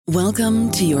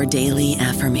Welcome to your daily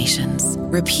affirmations.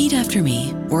 Repeat after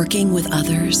me. Working with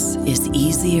others is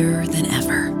easier than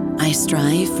ever. I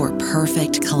strive for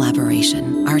perfect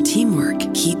collaboration. Our teamwork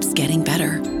keeps getting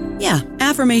better. Yeah,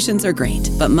 affirmations are great,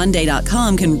 but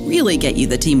Monday.com can really get you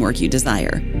the teamwork you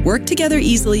desire. Work together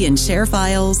easily and share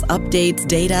files, updates,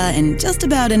 data, and just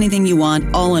about anything you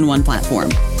want all in one platform.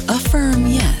 Affirm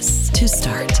yes to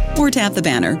start, or tap the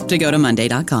banner to go to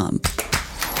Monday.com.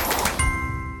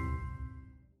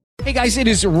 Hey guys, it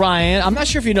is Ryan. I'm not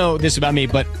sure if you know this about me,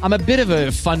 but I'm a bit of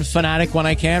a fun fanatic when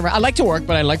I can. I like to work,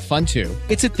 but I like fun too.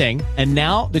 It's a thing. And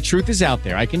now the truth is out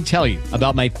there. I can tell you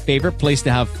about my favorite place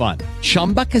to have fun.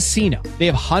 Chumba Casino. They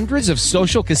have hundreds of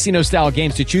social casino style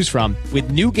games to choose from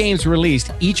with new games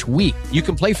released each week. You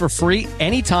can play for free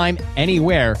anytime,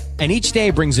 anywhere. And each day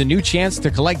brings a new chance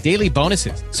to collect daily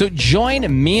bonuses. So join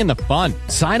me in the fun.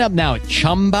 Sign up now at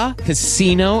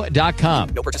ChumbaCasino.com.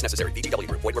 No purchase necessary. VGW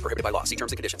Group. Void where prohibited by law. See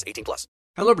terms and conditions. 18+.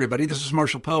 Hello, everybody. This is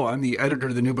Marshall Poe. I'm the editor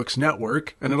of the New Books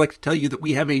Network, and I'd like to tell you that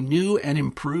we have a new and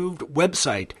improved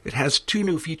website. It has two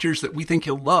new features that we think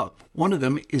you'll love. One of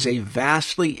them is a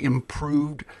vastly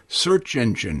improved search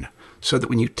engine, so that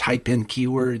when you type in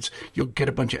keywords, you'll get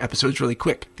a bunch of episodes really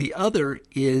quick. The other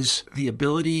is the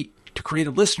ability to create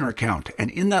a listener account. And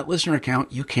in that listener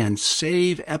account, you can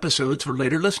save episodes for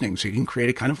later listening. So you can create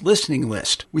a kind of listening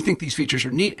list. We think these features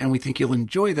are neat and we think you'll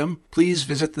enjoy them. Please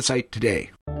visit the site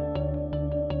today.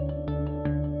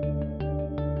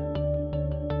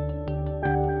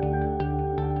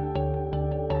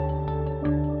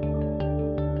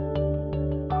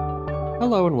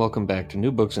 Hello and welcome back to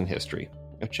New Books in History,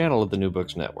 a channel of the New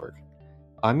Books Network.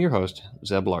 I'm your host,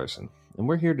 Zeb Larson, and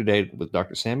we're here today with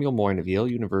Dr. Samuel Moyn of Yale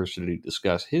University to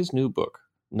discuss his new book,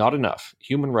 Not Enough: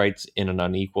 Human Rights in an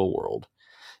Unequal World.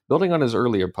 Building on his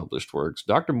earlier published works,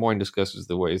 Dr. Moyn discusses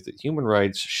the ways that human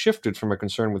rights shifted from a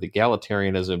concern with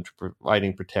egalitarianism to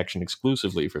providing protection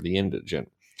exclusively for the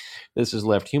indigent. This has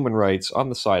left human rights on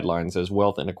the sidelines as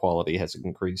wealth inequality has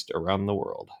increased around the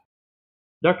world.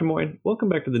 Dr. Moyn, welcome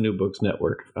back to the New Books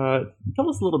Network. Tell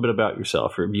us a little bit about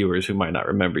yourself for viewers who might not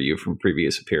remember you from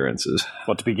previous appearances.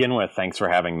 Well, to begin with, thanks for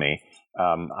having me.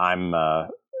 I'm a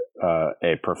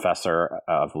professor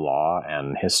of law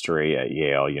and history at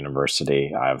Yale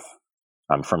University.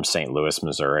 I'm from St. Louis,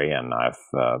 Missouri, and I've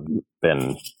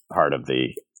been part of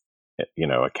the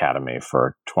academy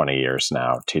for 20 years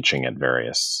now, teaching at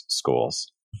various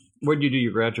schools. Where did you do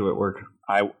your graduate work?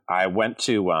 I went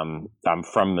to, I'm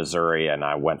from Missouri, and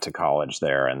I went to college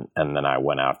there, and then I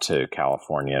went out to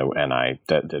California, and I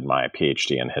did my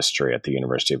PhD in history at the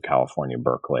University of California,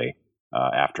 Berkeley.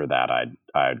 After that,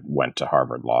 I went to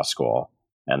Harvard Law School,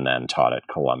 and then taught at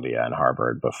Columbia and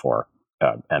Harvard before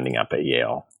ending up at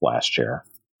Yale last year.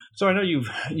 So I know you've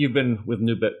been with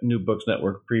New Books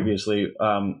Network previously.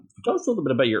 Tell us a little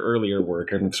bit about your earlier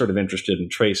work. I'm sort of interested in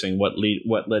tracing what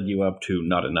led you up to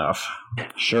Not Enough.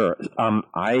 Sure.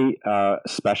 I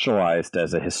specialized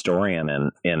as a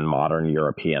historian in modern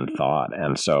European thought,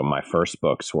 and so my first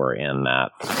books were in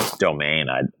that domain.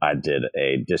 I did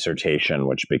a dissertation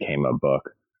which became a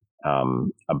book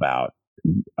about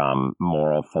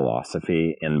moral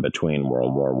philosophy in between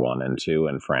World War I and II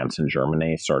in France and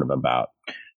Germany, sort of about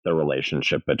the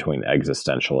relationship between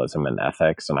existentialism and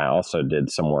ethics. And I also did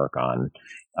some work on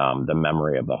the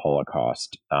memory of the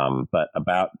Holocaust. But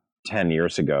about 10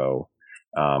 years ago,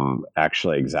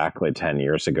 actually exactly 10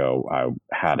 years ago, I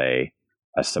had a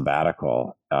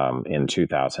sabbatical in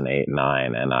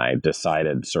 2008-9, and I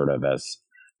decided sort of as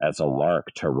a lark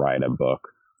to write a book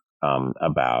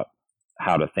about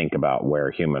how to think about where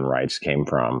human rights came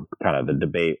from. Kind of the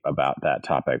debate about that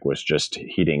topic was just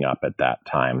heating up at that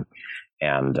time.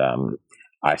 And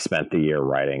I spent the year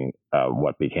writing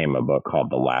what became a book called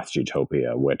The Last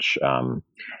Utopia, which, kind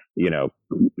of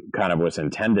was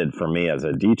intended for me as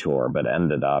a detour, but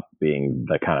ended up being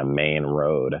the kind of main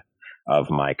road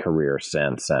of my career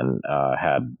since, and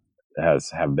have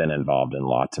been involved in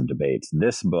lots of debates.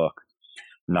 This book,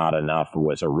 Not Enough,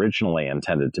 was originally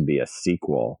intended to be a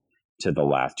sequel to The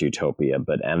Last Utopia,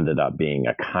 but ended up being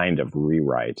a kind of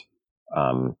rewrite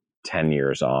 10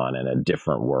 years on in a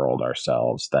different world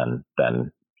ourselves than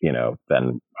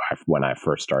when I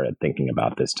first started thinking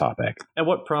about this topic. And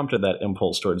what prompted that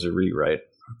impulse towards a rewrite?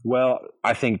 Well,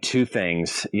 I think two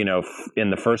things. In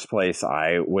the first place,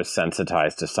 I was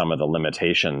sensitized to some of the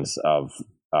limitations of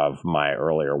my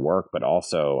earlier work, but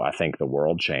also I think the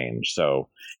world changed. So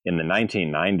in the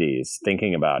 1990s,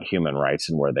 thinking about human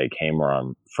rights and where they came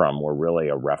from were really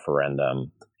a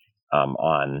referendum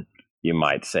on, you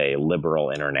might say, liberal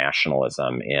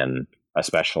internationalism in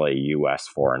especially U.S.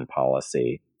 foreign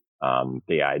policy.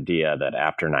 The idea that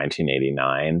after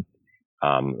 1989,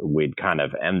 we'd kind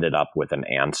of ended up with an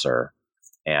answer.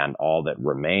 And all that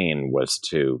remained was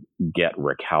to get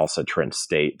recalcitrant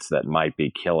states that might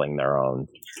be killing their own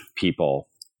people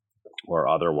or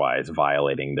otherwise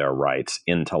violating their rights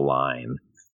into line.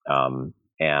 I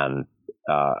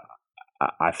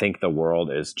think the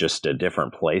world is just a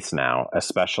different place now,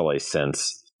 especially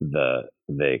since the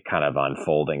kind of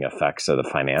unfolding effects of the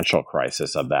financial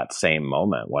crisis of that same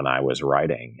moment when I was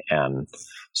writing. And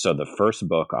so the first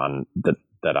book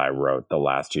that I wrote, The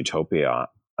Last Utopia,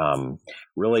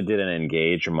 really didn't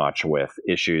engage much with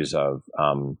issues of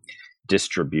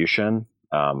distribution,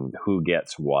 who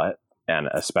gets what, and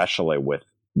especially with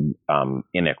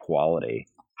inequality,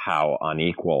 how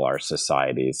unequal our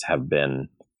societies have been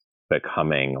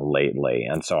becoming lately.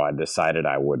 And so I decided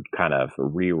I would kind of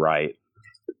rewrite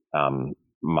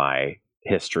my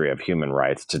history of human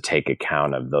rights to take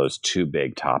account of those two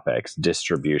big topics,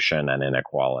 distribution and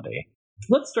inequality.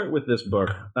 Let's start with this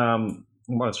book. I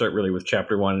want to start really with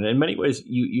chapter 1. And in many ways,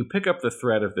 you pick up the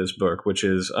thread of this book, which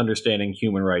is understanding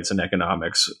human rights and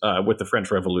economics with the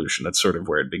French Revolution. That's sort of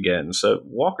where it begins. So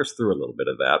walk us through a little bit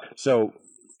of that. So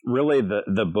really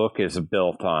the book is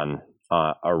built on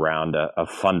around a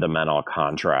fundamental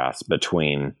contrast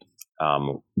between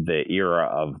the era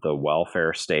of the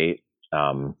welfare state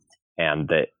and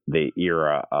the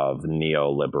era of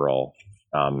neoliberal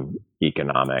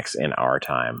economics in our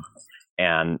time.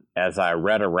 And as I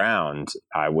read around,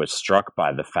 I was struck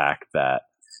by the fact that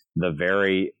the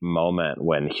very moment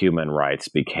when human rights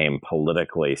became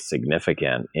politically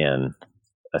significant in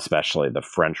especially the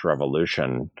French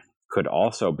Revolution could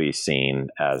also be seen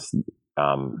as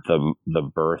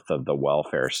the birth of the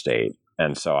welfare state.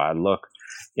 And so I look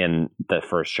in the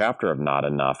first chapter of Not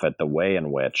Enough at the way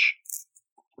in which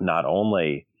not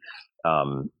only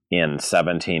in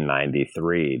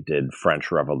 1793 did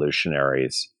French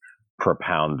revolutionaries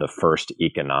propound the first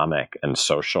economic and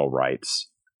social rights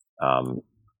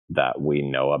that we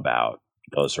know about.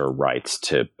 Those are rights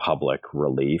to public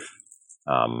relief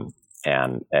and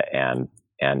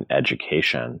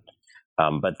education.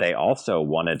 But they also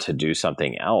wanted to do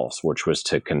something else, which was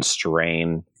to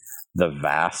constrain the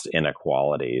vast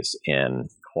inequalities in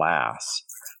class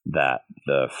that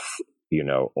the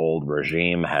old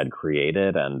regime had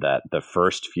created and that the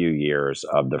first few years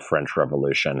of the French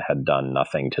Revolution had done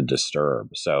nothing to disturb.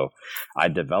 So I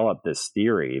developed this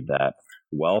theory that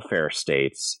welfare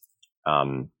states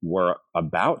were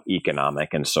about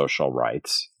economic and social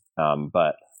rights,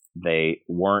 but they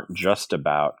weren't just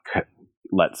about,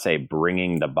 let's say,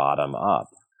 bringing the bottom up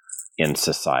in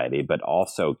society, but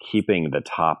also keeping the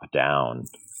top down.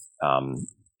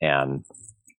 And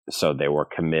so they were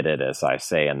committed, as I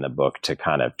say in the book, to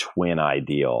kind of twin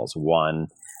ideals. One,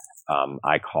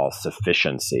 I call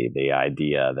sufficiency, the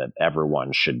idea that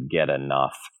everyone should get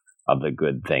enough of the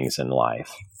good things in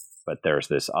life. But there's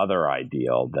this other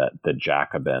ideal that the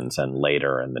Jacobins and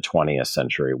later in the 20th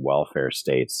century welfare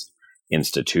states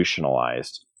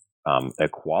institutionalized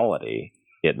equality.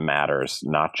 It matters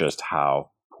not just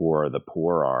how poor the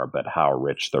poor are, but how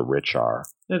rich the rich are.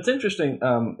 It's interesting,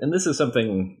 and this is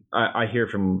something I hear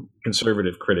from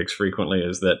conservative critics frequently,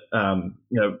 is that,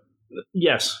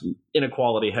 yes,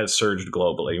 inequality has surged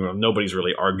globally. Nobody's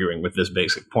really arguing with this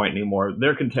basic point anymore.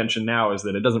 Their contention now is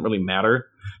that it doesn't really matter.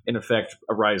 In effect,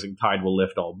 a rising tide will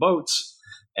lift all boats.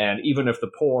 And even if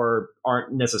the poor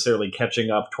aren't necessarily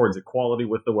catching up towards equality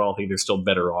with the wealthy, they're still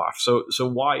better off. So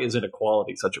why is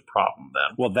inequality such a problem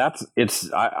then? Well,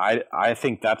 I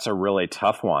think that's a really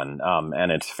tough one,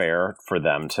 and it's fair for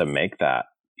them to make that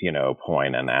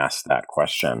point and ask that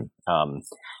question.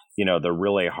 The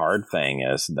really hard thing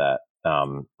is that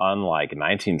unlike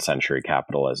 19th century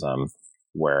capitalism,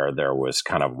 where there was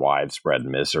kind of widespread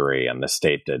misery and the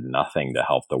state did nothing to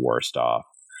help the worst off,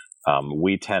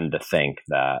 we tend to think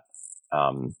that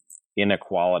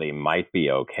inequality might be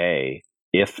okay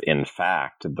if, in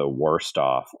fact, the worst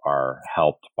off are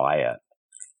helped by it,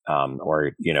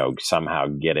 or somehow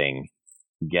getting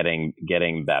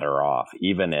better off,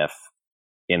 even if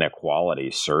inequality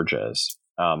surges.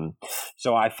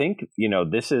 So I think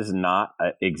this is not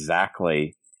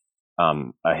exactly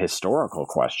a historical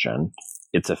question;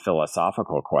 it's a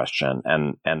philosophical question,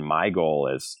 and my goal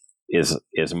is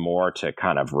more to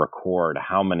kind of record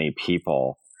how many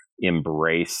people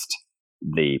embraced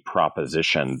the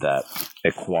proposition that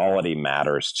equality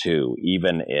matters too,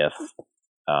 even if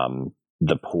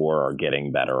the poor are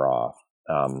getting better off.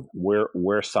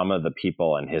 We're some of the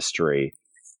people in history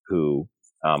who,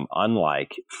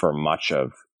 unlike for much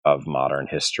of modern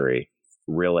history,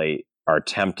 really are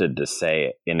tempted to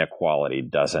say inequality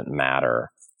doesn't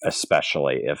matter,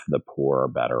 especially if the poor are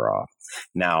better off.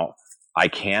 Now, I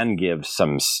can give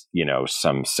some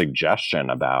suggestion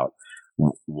about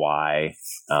why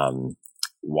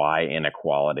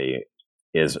inequality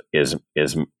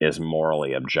is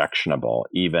morally objectionable,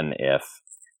 even if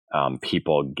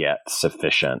people get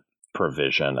sufficient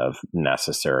provision of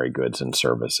necessary goods and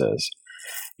services.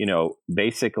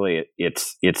 Basically,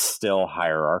 it's still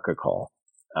hierarchical.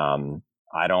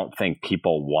 I don't think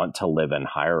people want to live in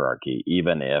hierarchy,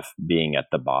 even if being at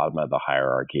the bottom of the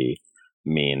hierarchy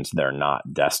means they're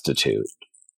not destitute.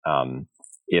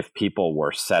 If people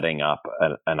were setting up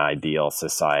an ideal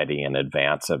society in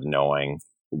advance of knowing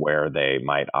where they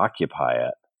might occupy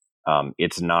it,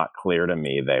 it's not clear to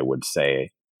me they would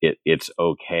say it's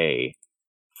okay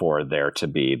for there to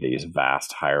be these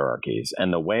vast hierarchies.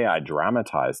 And the way I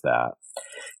dramatize that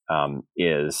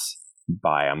is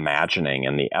by imagining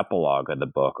in the epilogue of the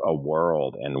book a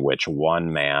world in which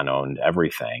one man owned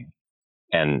everything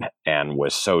and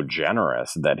was so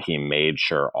generous that he made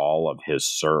sure all of his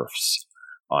serfs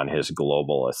on his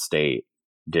global estate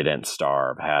didn't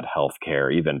starve, had health care,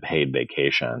 even paid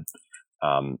vacation.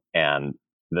 And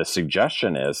the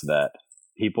suggestion is that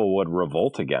people would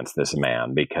revolt against this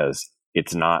man because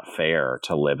it's not fair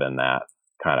to live in that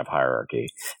kind of hierarchy.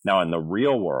 Now, in the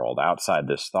real world, outside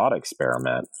this thought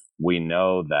experiment, we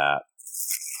know that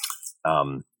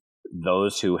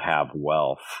those who have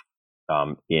wealth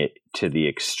to the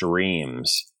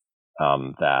extremes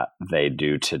that they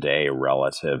do today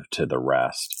relative to the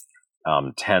rest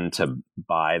tend to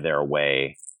buy their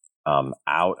way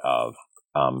out of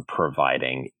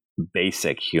providing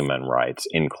basic human rights,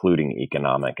 including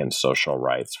economic and social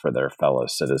rights for their fellow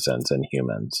citizens and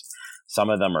humans. Some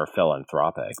of them are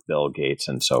philanthropic, Bill Gates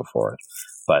and so forth,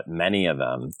 but many of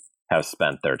them have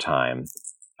spent their time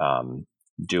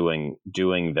doing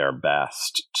their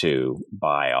best to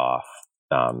buy off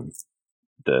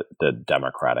the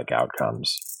democratic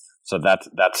outcomes. So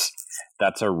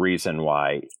that's a reason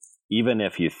why, even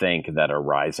if you think that a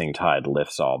rising tide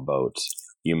lifts all boats,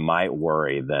 you might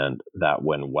worry then that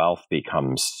when wealth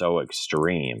becomes so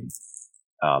extreme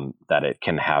that it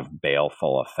can have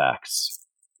baleful effects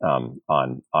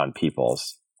on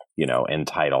people's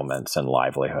entitlements and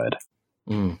livelihood.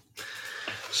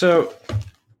 So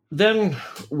then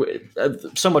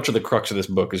so much of the crux of this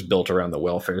book is built around the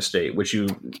welfare state, which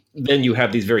you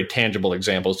have these very tangible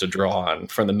examples to draw on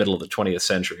from the middle of the 20th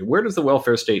century. Where does the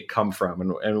welfare state come from,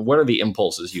 and what are the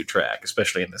impulses you track,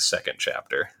 especially in the second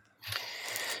chapter?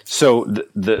 So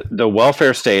the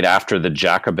welfare state, after the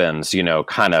Jacobins,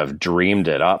 kind of dreamed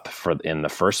it up in the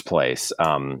first place,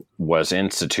 was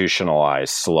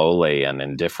institutionalized slowly and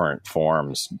in different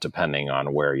forms, depending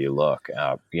on where you look.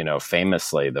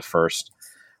 Famously, the first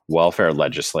welfare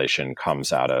legislation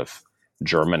comes out of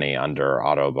Germany under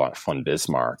Otto von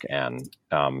Bismarck, and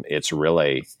it's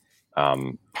really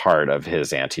part of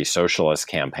his anti-socialist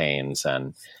campaigns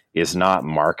and is not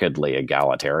markedly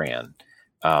egalitarian.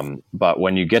 But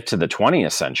when you get to the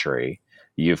 20th century,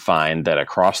 you find that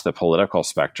across the political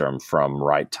spectrum from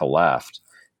right to left,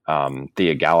 the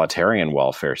egalitarian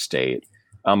welfare state,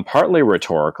 partly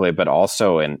rhetorically, but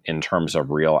also in terms of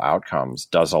real outcomes,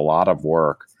 does a lot of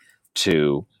work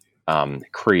to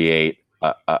create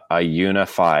a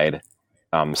unified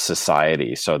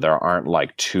society. So there aren't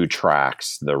like two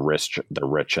tracks, the rich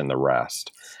and the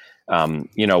rest.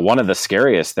 One of the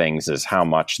scariest things is how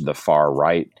much the far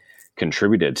right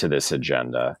contributed to this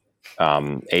agenda.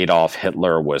 Adolf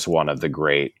Hitler was one of the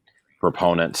great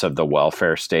proponents of the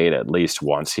welfare state, at least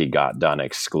once he got done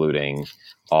excluding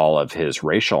all of his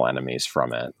racial enemies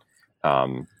from it.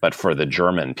 But for the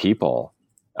German people,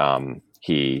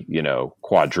 he,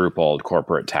 quadrupled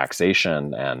corporate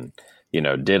taxation and,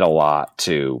 did a lot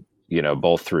to,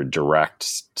 both through direct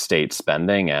state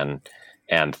spending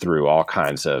and through all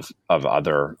kinds of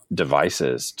other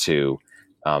devices to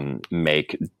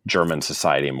make German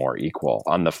society more equal.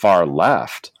 On the far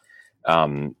left,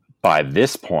 by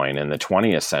this point in the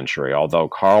 20th century, although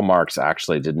Karl Marx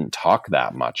actually didn't talk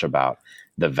that much about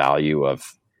the value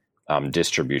of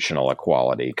distributional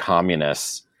equality,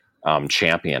 communists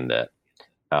championed it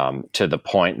to the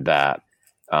point that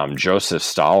Joseph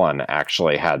Stalin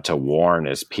actually had to warn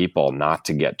his people not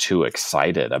to get too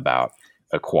excited about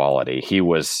equality. He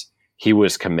was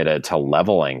committed to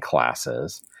leveling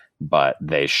classes, but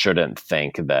they shouldn't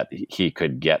think that he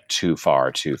could get too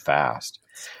far too fast.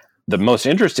 The most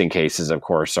interesting cases, of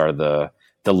course, are the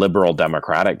liberal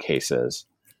democratic cases.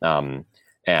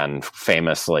 And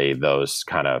famously, those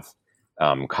kind of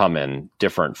come in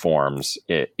different forms.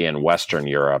 In Western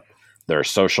Europe, there's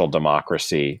social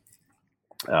democracy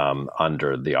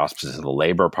under the auspices of the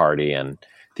Labour Party in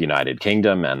the United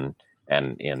Kingdom, and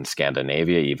and in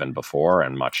Scandinavia even before,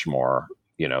 and much more,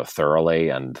 thoroughly.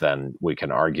 And then we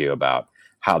can argue about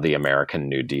how the American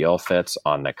New Deal fits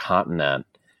on the continent.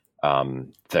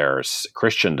 There's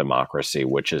Christian democracy,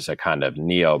 which is a kind of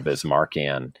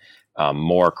neo-Bismarckian,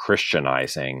 more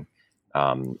Christianizing,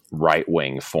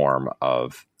 right-wing form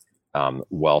of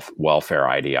welfare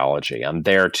ideology. And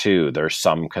there too, there's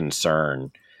some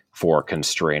concern for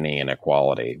constraining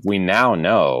inequality. We now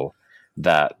know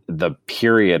that the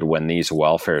period when these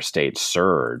welfare states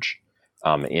surge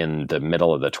in the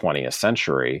middle of the 20th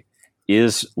century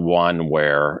is one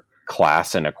where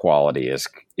class inequality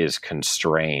is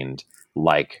constrained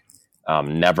like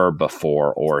never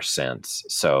before or since.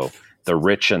 So the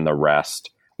rich and the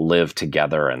rest live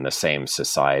together in the same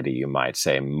society, you might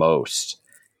say, most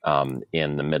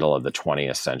in the middle of the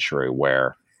 20th century,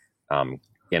 where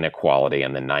inequality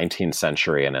in the 19th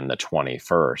century and in the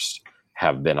 21st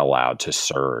have been allowed to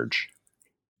surge.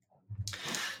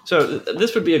 So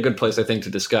this would be a good place, I think, to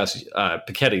discuss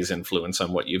Piketty's influence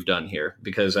on what you've done here,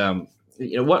 because so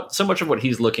much of what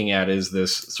he's looking at is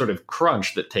this sort of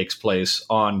crunch that takes place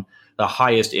on the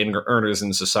highest earners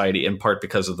in society, in part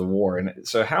because of the war. And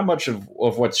so how much of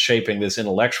what's shaping this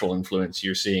intellectual influence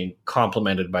you're seeing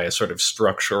complemented by a sort of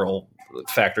structural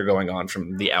factor going on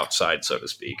from the outside, so to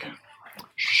speak?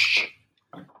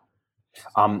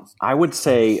 I would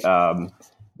say,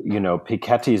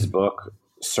 Piketty's book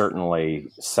certainly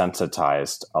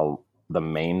sensitized the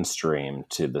mainstream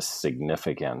to the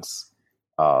significance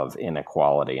of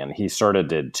inequality. And he sort of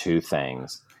did two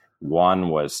things. One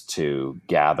was to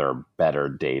gather better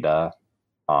data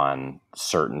on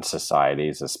certain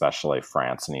societies, especially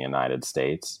France and the United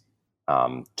States,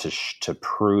 to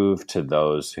prove to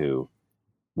those who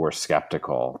were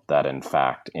skeptical that, in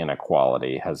fact,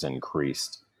 inequality has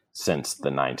increased since the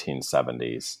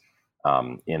 1970s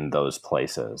in those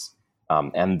places.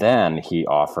 And then he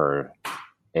offered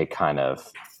a kind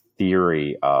of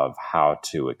theory of how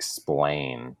to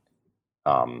explain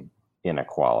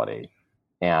inequality.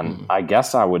 And I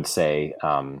guess I would say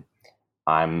I'm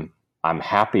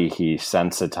happy he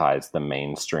sensitized the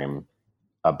mainstream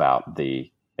about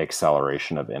the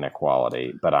acceleration of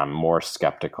inequality, but I'm more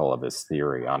skeptical of his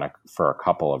theory for a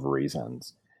couple of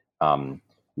reasons.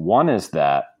 One is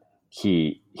that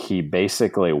he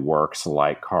basically works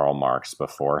like Karl Marx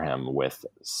before him with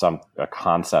a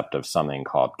concept of something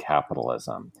called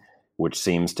capitalism, which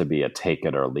seems to be a take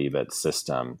it or leave it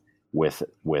system with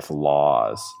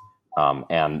laws.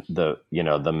 And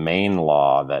the main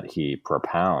law that he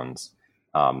propounds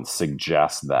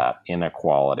suggests that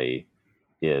inequality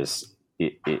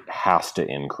it has to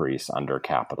increase under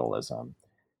capitalism.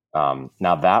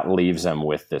 Now that leaves him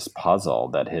with this puzzle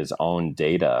that his own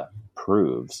data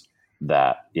proves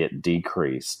that it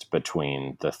decreased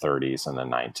between the 30s and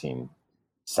the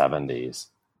 1970s.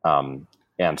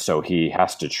 And so he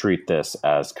has to treat this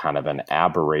as kind of an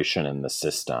aberration in the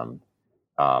system,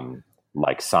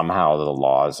 like somehow the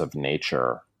laws of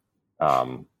nature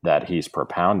that he's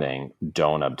propounding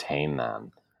don't obtain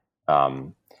them.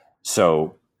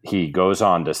 So he goes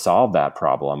on to solve that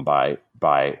problem by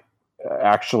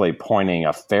actually pointing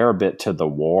a fair bit to the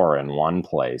war in one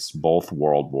place, both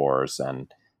world wars,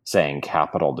 and saying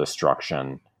capital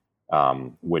destruction,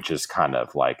 which is kind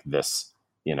of like this,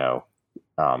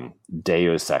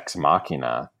 deus ex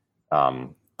machina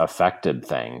affected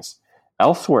things.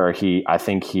 Elsewhere, I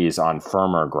think he's on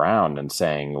firmer ground and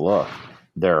saying, look,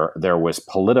 there was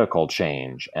political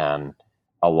change and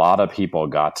a lot of people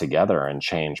got together and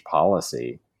changed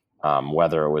policy,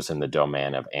 whether it was in the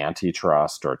domain of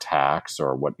antitrust or tax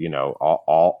or what,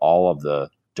 all of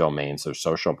the domains of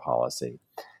social policy.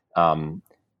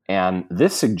 And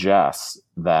this suggests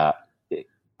that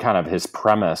kind of his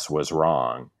premise was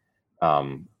wrong,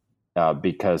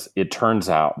 because it turns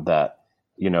out that,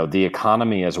 the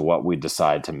economy is what we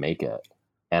decide to make it,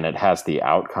 and it has the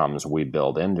outcomes we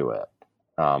build into it.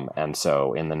 And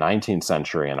so in the 19th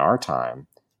century, in our time,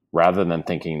 rather than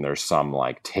thinking there's some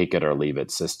like take it or leave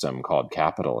it system called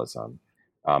capitalism,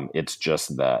 it's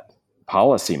just that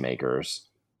policymakers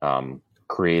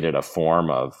created a form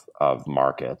of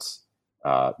markets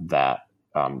that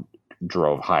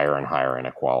drove higher and higher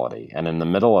inequality. And in the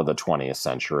middle of the 20th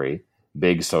century,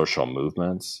 big social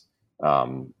movements,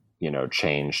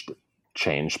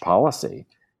 changed policy.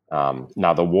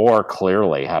 Now, the war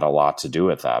clearly had a lot to do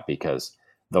with that, because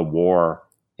the war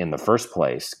in the first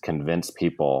place convinced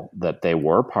people that they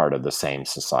were part of the same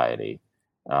society.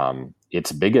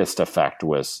 Its biggest effect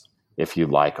was, if you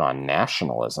like, on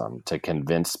nationalism, to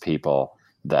convince people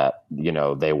that,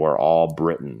 they were all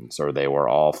Britons or they were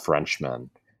all Frenchmen,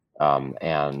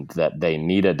 and that they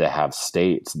needed to have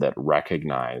states that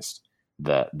recognized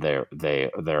that they're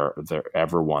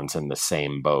everyone's in the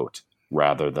same boat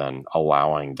rather than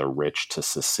allowing the rich to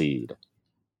secede.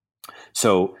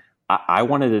 So I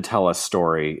wanted to tell a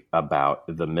story about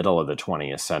the middle of the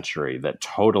 20th century that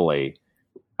totally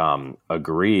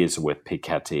agrees with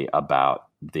Piketty about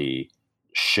the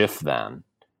shift then,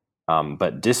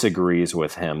 but disagrees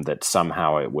with him that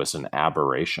somehow it was an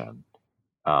aberration,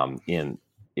 in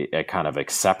a kind of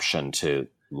exception to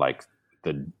like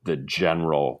the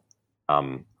general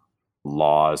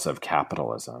laws of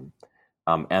capitalism,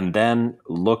 and then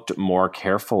looked more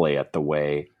carefully at the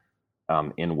way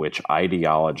in which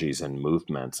ideologies and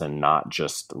movements, and not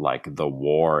just like the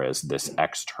war as this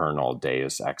external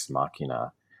deus ex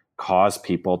machina, cause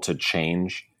people to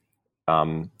change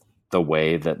the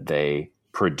way that they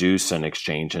produce and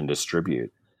exchange and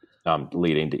distribute,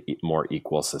 leading to more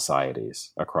equal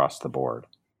societies across the board.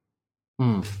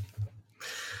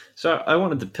 So I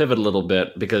wanted to pivot a little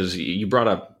bit because you brought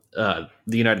up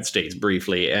the United States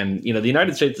briefly. And, the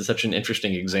United States is such an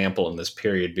interesting example in this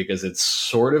period because it's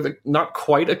sort of not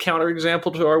quite a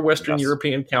counterexample to our Western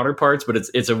European counterparts, but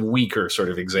it's a weaker sort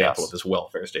of example of this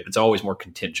welfare state. It's always more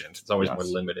contingent. It's always more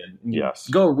limited. You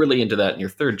go really into that in your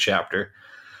third chapter.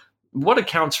 What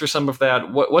accounts for some of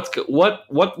that? What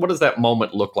does that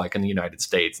moment look like in the United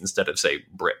States instead of, say,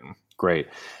 Britain? Great.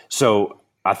 So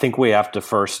I think we have to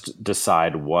first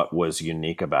decide what was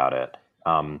unique about it.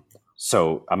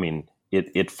 So, I mean,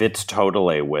 it fits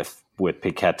totally with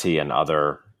Piketty and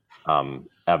other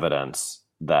evidence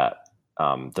that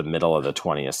the middle of the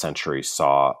 20th century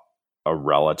saw a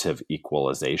relative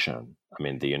equalization. I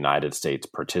mean, the United States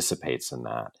participates in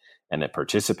that, and it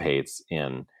participates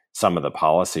in some of the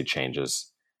policy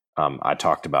changes I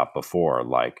talked about before,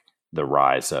 like the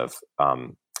rise of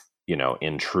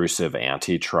intrusive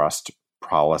antitrust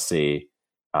policy,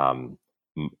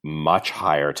 much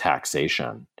higher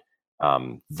taxation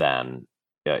than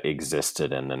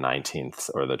existed in the 19th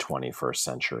or the 21st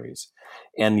centuries.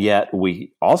 And yet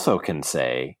we also can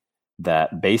say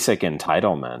that basic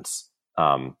entitlements,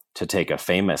 to take a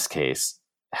famous case,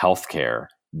 healthcare,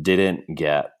 didn't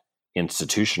get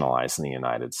institutionalized in the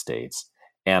United States.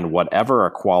 And whatever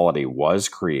equality was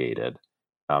created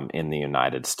in the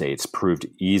United States proved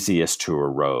easiest to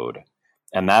erode.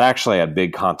 And that actually had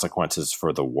big consequences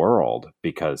for the world,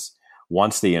 because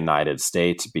once the United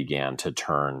States began to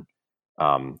turn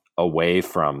away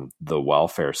from the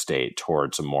welfare state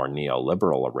towards a more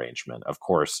neoliberal arrangement, of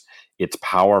course, it's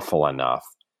powerful enough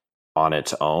on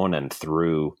its own and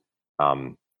through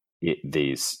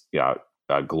these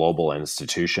global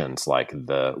institutions like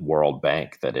the World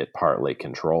Bank that it partly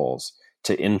controls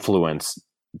to influence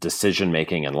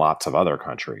decision-making in lots of other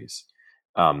countries.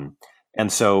 And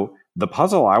so the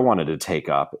puzzle I wanted to take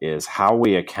up is how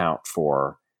we account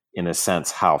for, in a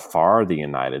sense, how far the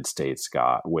United States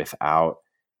got without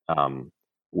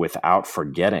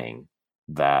forgetting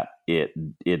that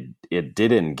it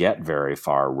didn't get very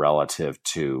far relative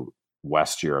to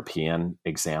West European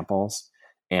examples,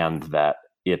 and that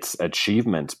its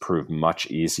achievements proved much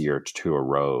easier to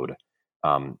erode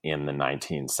in the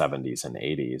 1970s and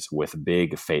 80s, with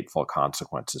big fateful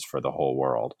consequences for the whole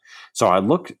world. So I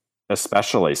look,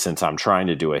 especially since I'm trying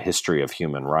to do a history of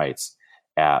human rights,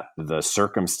 at the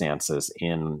circumstances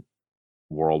in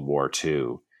World War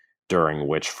II during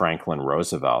which Franklin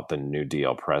Roosevelt, the New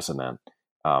Deal president,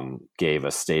 gave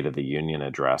a State of the Union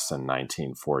address in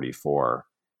 1944,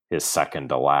 his second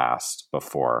to last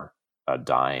before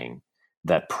dying,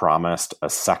 that promised a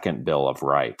second Bill of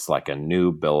Rights, like a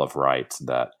new Bill of Rights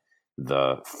that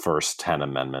the first 10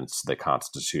 amendments to the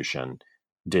Constitution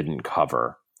didn't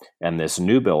cover. And this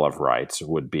new Bill of Rights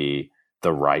would be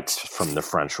the rights from the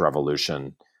French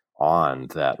Revolution on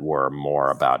that were more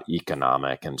about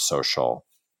economic and social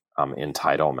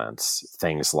entitlements,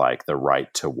 things like the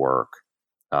right to work,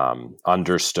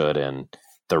 understood in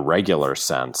the regular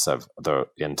sense of the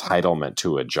entitlement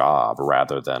to a job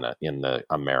rather than in the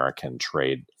American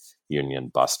trade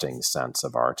union busting sense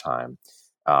of our time,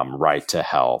 right to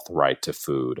health, right to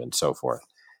food, and so forth.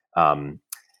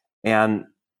 And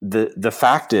the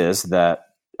fact is that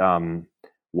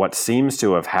what seems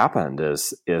to have happened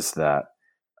is that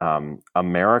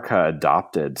America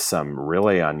adopted some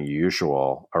really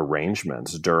unusual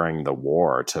arrangements during the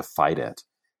war to fight it.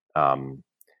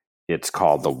 It's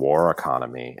called the war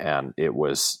economy, and it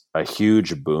was a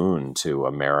huge boon to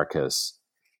America's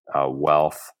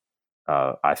wealth.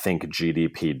 I think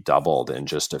GDP doubled in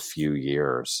just a few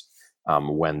years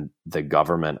when the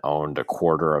government owned a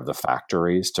quarter of the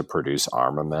factories to produce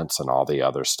armaments and all the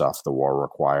other stuff the war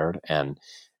required, and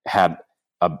had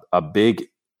a big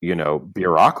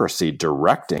bureaucracy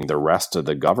directing the rest of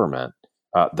the government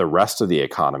the rest of the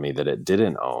economy that it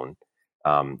didn't own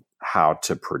how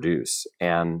to produce.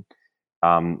 And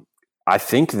I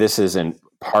think this is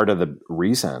part of the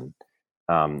reason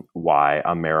why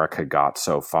America got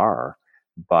so far.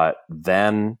 But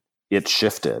then it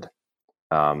shifted.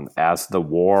 As the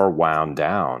war wound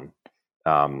down,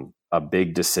 a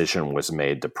big decision was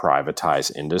made to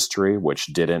privatize industry, which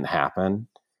didn't happen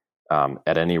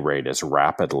at any rate as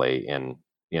rapidly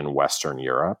in Western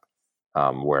Europe,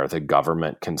 where the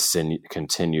government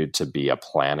continued to be a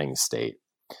planning state.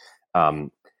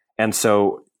 And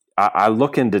so I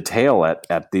look in detail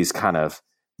at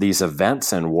these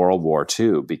events in World War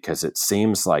II, because it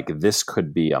seems like this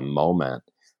could be a moment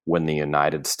when the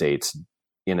United States,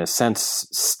 in a sense,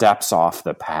 steps off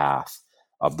the path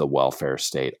of the welfare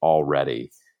state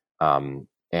already. And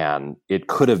it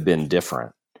could have been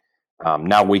different.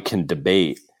 Now we can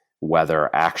debate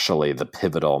whether actually the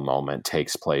pivotal moment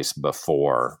takes place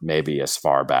before, maybe as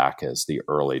far back as the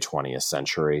early 20th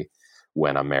century,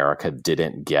 when America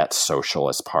didn't get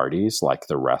socialist parties like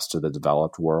the rest of the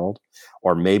developed world,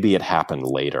 or maybe it happened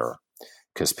later,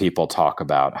 because people talk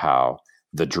about how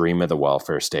the dream of the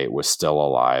welfare state was still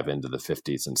alive into the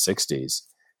 50s and 60s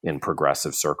in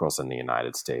progressive circles in the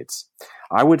United States.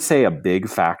 I would say a big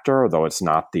factor, though it's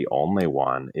not the only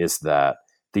one, is that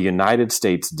the United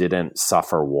States didn't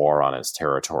suffer war on its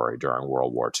territory during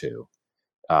World War II.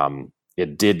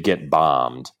 It did get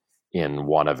bombed in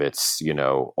one of its,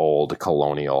 old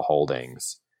colonial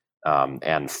holdings,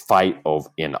 and fight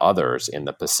in others in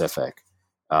the Pacific.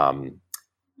 And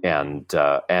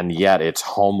yet its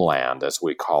homeland, as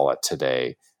we call it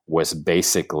today, was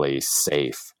basically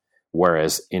safe.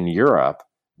 Whereas in Europe,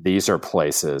 these are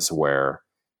places where,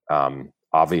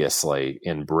 obviously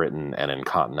in Britain and in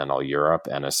continental Europe,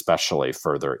 and especially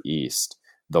further east,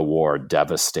 the war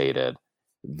devastated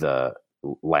the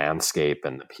landscape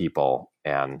and the people,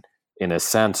 and in a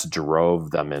sense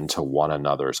drove them into one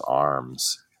another's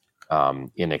arms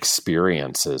in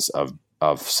experiences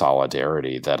of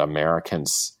solidarity that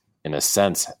Americans, in a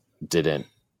sense, didn't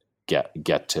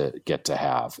get to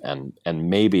have, and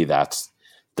maybe that's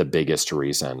the biggest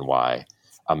reason why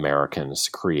Americans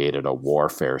created a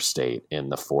warfare state in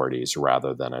the 40s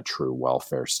rather than a true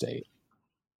welfare state.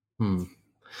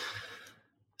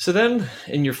 So then,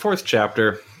 in your fourth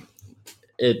chapter,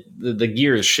 the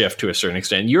gears shift to a certain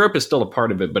extent. Europe is still a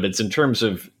part of it, but it's in terms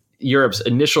of Europe's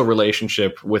initial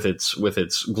relationship with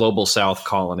its global South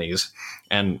colonies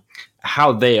and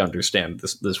how they understand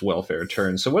this welfare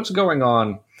turn. So what's going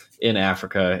on in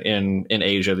Africa, in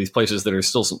Asia, these places that are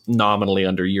still nominally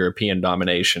under European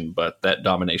domination, but that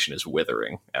domination is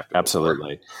withering after.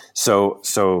 Absolutely. So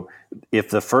if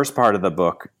the first part of the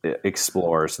book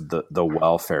explores the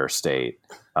welfare state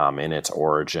in its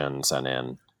origins and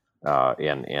in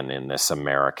this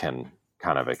American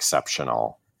kind of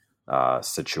exceptional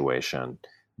situation,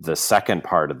 the second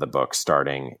part of the book,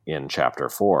 starting in chapter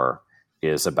 4,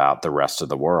 is about the rest of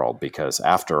the world, because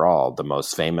after all, the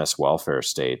most famous welfare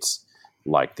states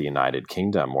like the United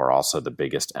Kingdom were also the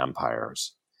biggest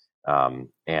empires. And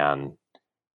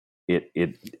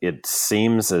it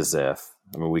seems as if,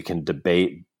 we can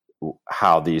debate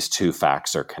how these two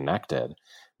facts are connected,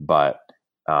 but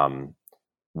in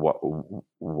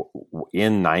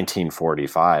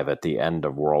 1945, at the end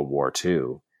of World War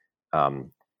II,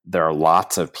 there are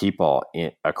lots of people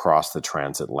across the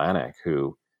transatlantic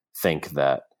who think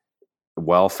that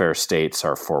welfare states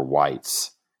are for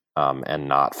whites and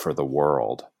not for the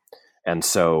world. And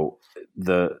so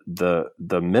the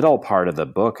middle part of the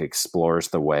book explores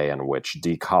the way in which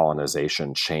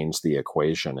decolonization changed the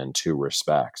equation in two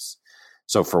respects.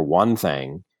 So for one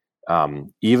thing,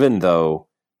 even though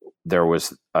there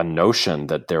was a notion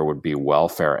that there would be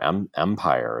welfare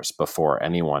empires before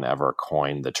anyone ever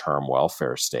coined the term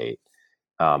welfare state,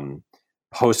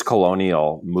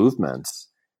 post-colonial movements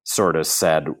sort of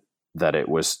said that it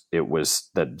was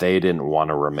that they didn't want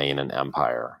to remain an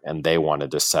empire and they wanted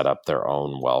to set up their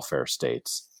own welfare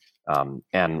states.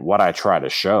 And what I try to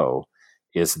show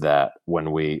is that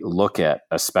when we look at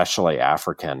especially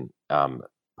African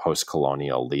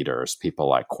post-colonial leaders, people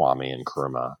like Kwame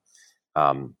Nkrumah,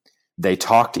 they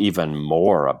talked even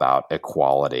more about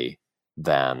equality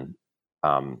than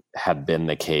had been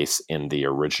the case in the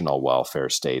original welfare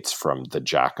states, from the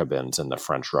Jacobins in the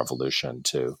French Revolution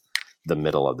to the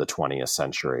middle of the 20th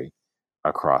century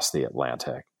across the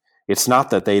Atlantic. It's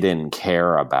not that they didn't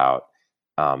care about,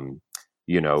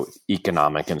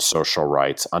 economic and social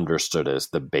rights understood as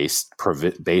the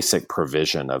basic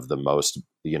provision of the most,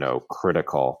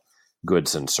 critical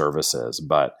goods and services,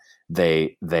 but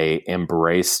they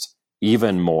embraced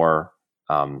even more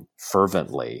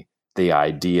fervently the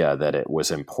idea that it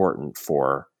was important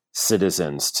for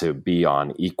citizens to be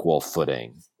on equal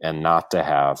footing and not to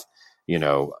have,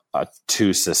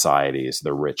 two societies,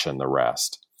 the rich and the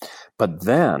rest. But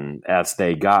then as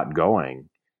they got going,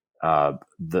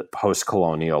 the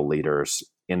post-colonial leaders,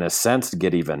 in a sense,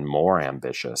 get even more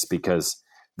ambitious, because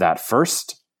that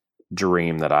first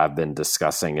dream that I've been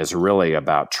discussing is really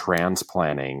about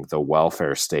transplanting the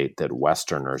welfare state that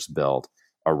Westerners built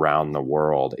around the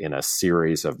world in a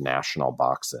series of national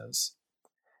boxes.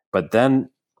 But then,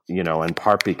 in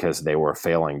part because they were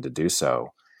failing to do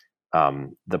so,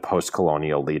 the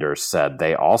post-colonial leaders said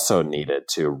they also needed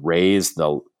to raise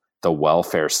the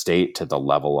welfare state to the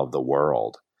level of the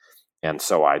world. And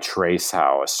so I trace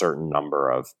how a certain number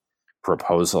of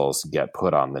proposals get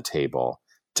put on the table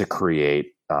to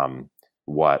create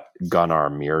what Gunnar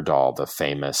Myrdal, the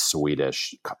famous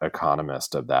Swedish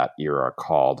economist of that era,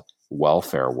 called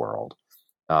welfare world.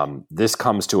 This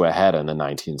comes to a head in the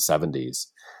 1970s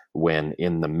when,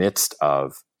 in the midst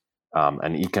of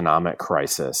an economic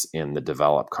crisis in the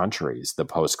developed countries, the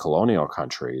post-colonial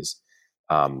countries,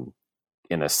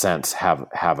 in a sense, have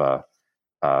a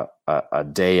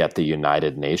day at the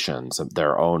United Nations,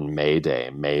 their own May Day,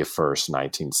 May 1st,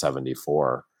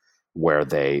 1974, where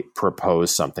they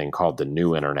propose something called the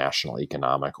New International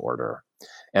Economic Order.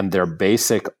 And their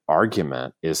basic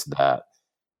argument is that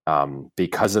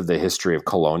because of the history of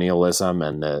colonialism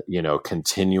and the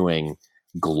continuing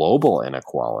global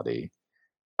inequality,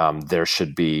 there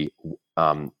should be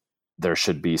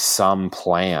some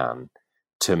plan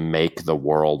to make the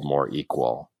world more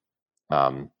equal.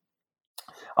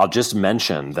 I'll just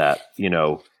mention that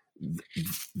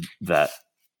that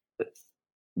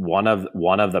one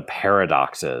of the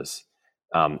paradoxes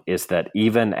is that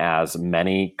even as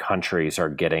many countries are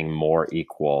getting more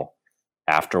equal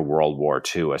after World War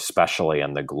II, especially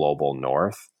in the global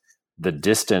north, the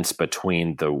distance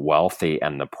between the wealthy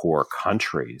and the poor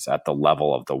countries at the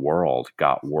level of the world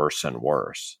got worse and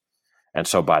worse. And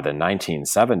so by the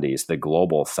 1970s, the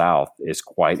global south is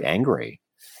quite angry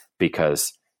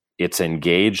because it's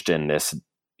engaged in this,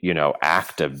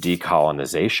 act of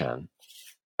decolonization,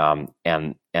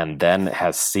 and then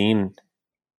has seen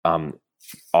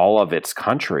all of its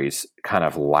countries kind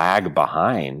of lag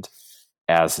behind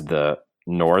as the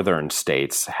northern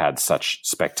states had such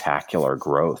spectacular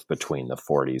growth between the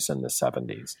 40s and the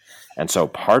 70s. And so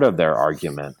part of their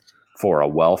argument for a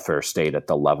welfare state at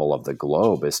the level of the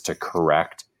globe is to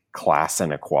correct class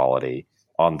inequality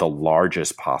on the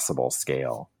largest possible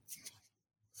scale.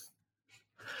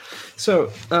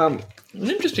 So, an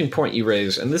interesting point you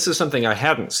raise, and this is something I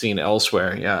haven't seen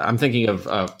elsewhere. Yeah, I'm thinking of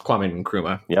Kwame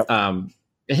Nkrumah. Yep.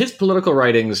 His political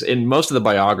writings, in most of the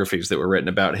biographies that were written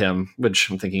about him, which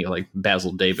I'm thinking of like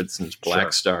Basil Davidson's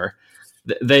Black Star,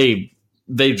 they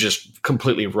just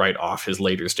completely write off his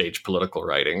later stage political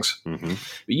writings. Mm-hmm.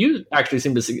 You actually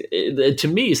seem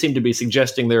to be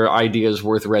suggesting there are ideas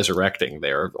worth resurrecting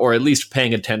there, or at least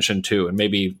paying attention to, and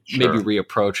maybe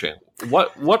reapproaching.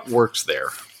 What works there?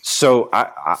 So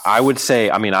I would say,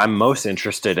 I'm most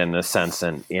interested in this sense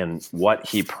in what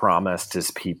he promised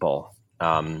his people,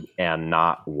 and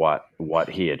not what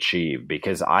he achieved,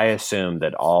 because I assume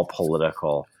that all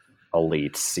political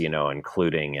elites,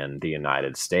 including in the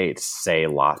United States, say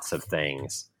lots of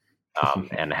things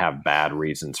and have bad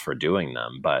reasons for doing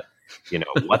them. But,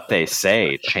 what they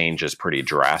say changes pretty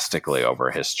drastically over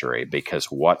history, because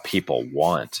what people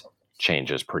want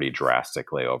changes pretty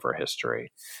drastically over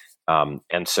history.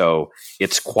 And so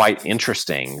it's quite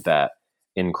interesting that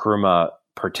Nkrumah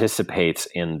participates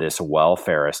in this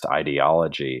welfarist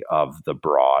ideology of the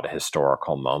broad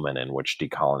historical moment in which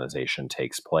decolonization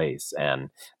takes place, and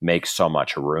makes so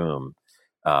much room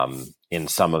in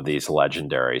some of these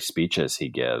legendary speeches he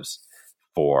gives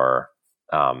for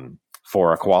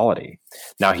equality.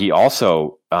 Now, he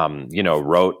also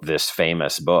wrote this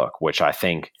famous book, which I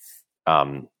think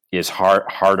is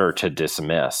harder to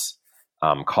dismiss,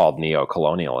 called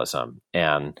Neocolonialism.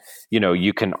 And,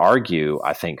 you can argue,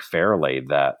 I think fairly,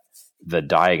 that the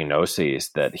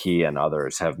diagnoses that he and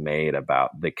others have made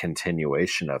about the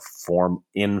continuation of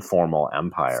informal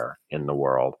empire in the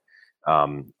world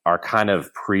are kind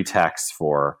of pretexts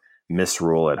for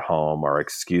misrule at home, or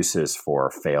excuses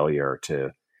for failure to,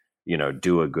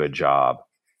 do a good job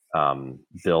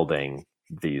building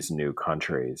these new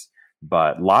countries.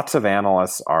 But lots of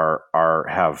analysts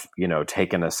have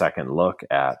taken a second look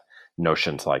at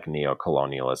notions like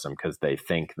neocolonialism, because they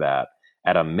think that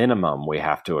at a minimum we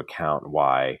have to account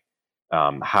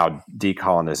how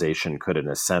decolonization could, in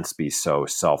a sense, be so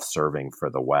self-serving for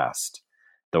the West.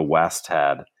 The West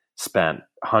had spent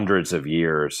hundreds of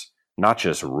years not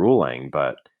just ruling,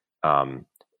 but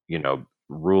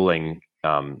ruling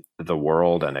the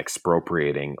world and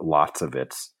expropriating lots of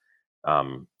its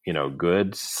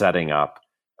goods, setting up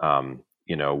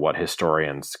what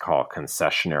historians call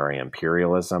concessionary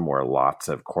imperialism, where lots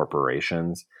of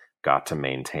corporations got to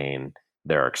maintain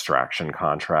their extraction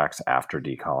contracts after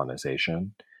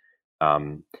decolonization.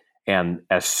 And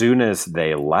as soon as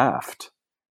they left,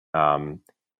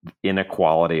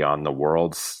 inequality on the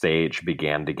world stage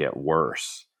began to get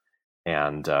worse.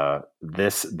 And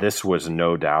this was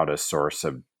no doubt a source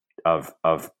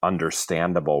of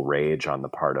understandable rage on the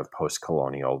part of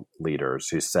post-colonial leaders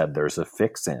who said there's a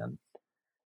fix-in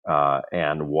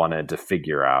and wanted to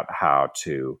figure out how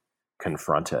to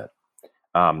confront it.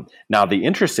 Now, the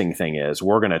interesting thing is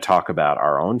we're going to talk about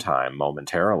our own time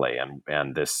momentarily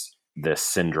and this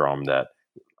syndrome that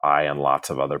I and lots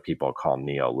of other people call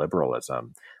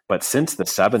neoliberalism. But since the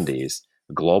 70s,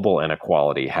 global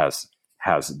inequality has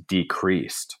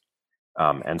decreased.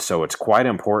 And so it's quite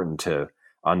important to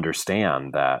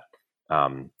understand that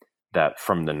that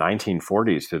from the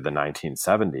 1940s through the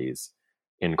 1970s,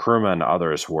 Nkrumah and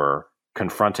others were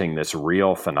confronting this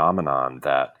real phenomenon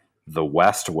that the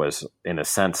West was, in a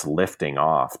sense, lifting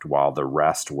off while the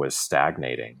rest was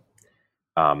stagnating.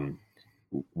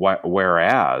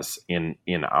 Whereas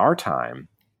in our time,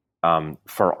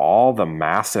 for all the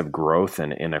massive growth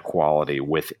and inequality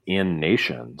within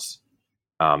nations,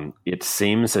 it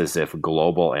seems as if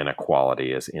global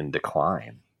inequality is in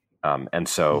decline. And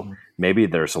so maybe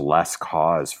there's less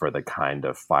cause for the kind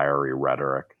of fiery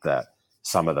rhetoric that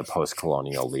some of the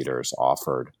post-colonial leaders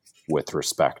offered with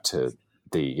respect to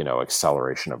the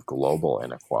acceleration of global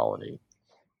inequality.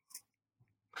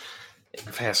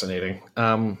 Fascinating.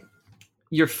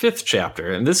 Your fifth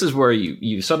chapter, and this is where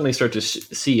you suddenly start to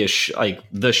see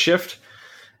the shift,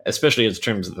 especially in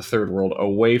terms of the third world,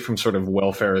 away from sort of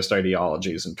welfarist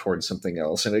ideologies and towards something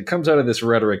else. And it comes out of this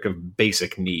rhetoric of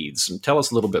basic needs. And tell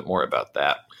us a little bit more about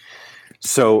that.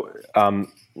 So,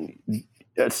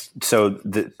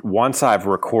 once I've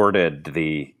recorded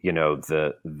the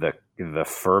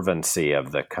fervency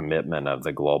of the commitment of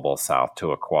the global South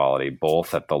to equality,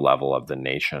 both at the level of the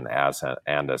nation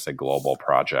and as a global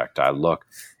project, I look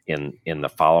in the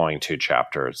following two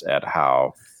chapters at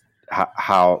how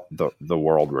the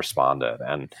world responded.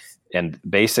 And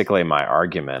basically my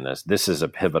argument is this is a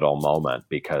pivotal moment,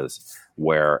 because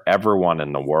where everyone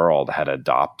in the world had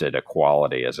adopted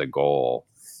equality as a goal,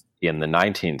 in the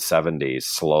 1970s,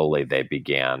 slowly they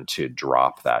began to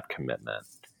drop that commitment.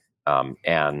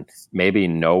 And maybe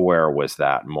nowhere was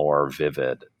that more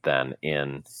vivid than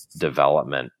in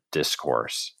development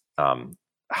discourse,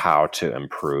 how to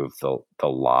improve the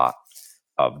lot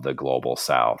of the global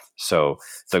South. So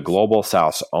the global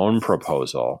South's own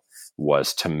proposal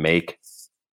was to make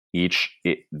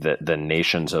the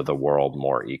nations of the world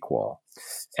more equal.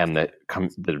 And the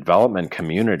development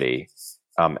community,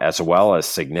 as well as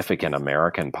significant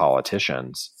American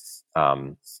politicians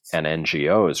and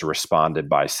NGOs, responded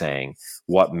by saying,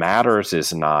 what matters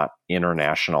is not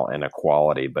international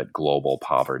inequality, but global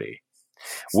poverty.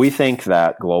 We think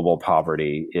that global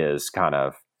poverty is kind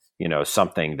of,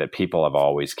 something that people have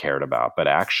always cared about, but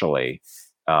actually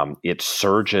it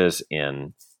surges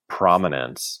in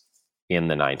prominence in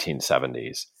the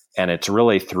 1970s. And it's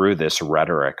really through this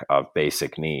rhetoric of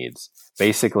basic needs.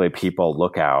 Basically, people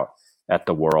look out at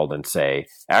the world and say,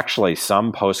 actually,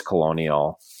 some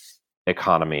post-colonial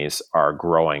economies are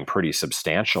growing pretty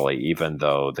substantially, even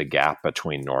though the gap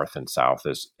between North and South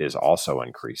is also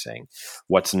increasing.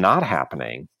 What's not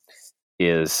happening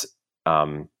is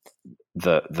that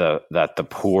the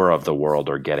poor of the world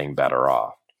are getting better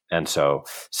off. And so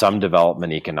some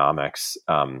development economics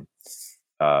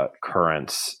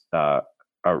currents are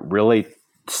really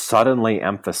suddenly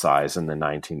emphasized in the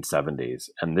 1970s,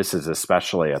 and this is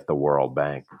especially at the World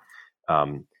Bank,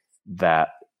 that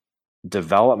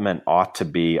development ought to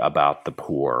be about the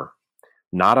poor,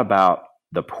 not about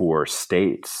the poor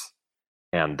states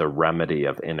and the remedy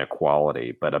of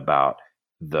inequality, but about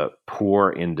the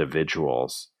poor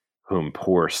individuals whom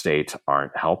poor states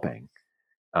aren't helping.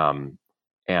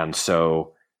 And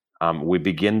so we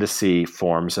begin to see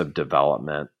forms of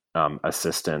development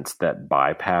assistance that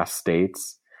bypass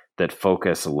states, that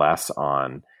focus less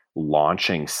on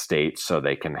launching states so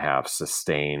they can have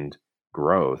sustained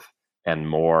growth and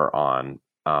more on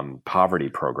poverty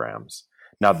programs.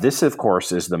 Now, this, of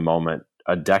course, is the moment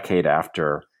a decade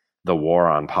after the war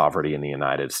on poverty in the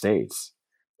United States.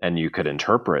 And you could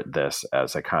interpret this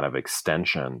as a kind of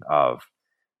extension of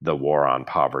the war on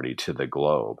poverty to the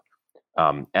globe.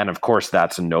 And of course,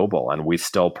 that's noble, and we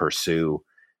still pursue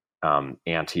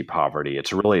anti-poverty.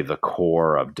 It's really the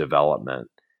core of development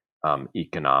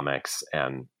economics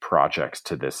and projects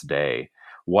to this day.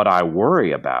 What I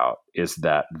worry about is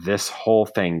that this whole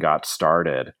thing got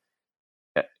started,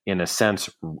 in a sense,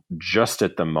 just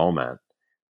at the moment,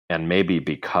 and maybe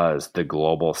because the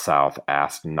Global South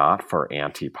asked not for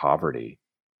anti-poverty,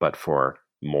 but for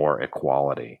more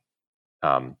equality.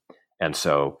 And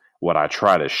so what I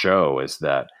try to show is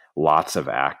that lots of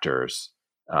actors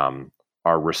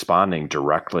are responding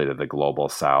directly to the Global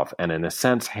South and, in a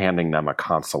sense, handing them a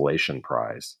consolation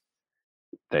prize.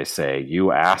 They say,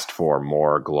 you asked for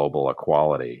more global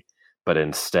equality, but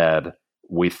instead,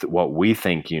 what we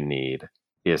think you need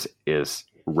is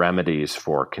remedies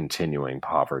for continuing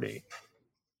poverty.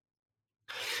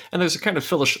 And there's a kind of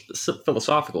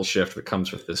philosophical shift that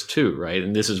comes with this too, right?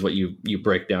 And this is what you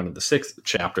break down in the 6th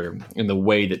chapter in the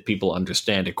way that people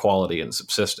understand equality and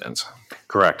subsistence.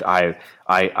 Correct.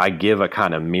 I give a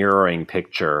kind of mirroring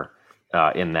picture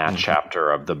in that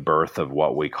chapter of the birth of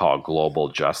what we call global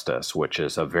justice, which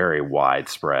is a very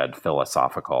widespread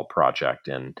philosophical project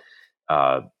in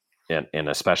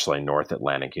especially North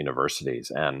Atlantic universities.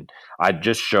 And I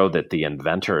just show that the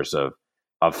inventors of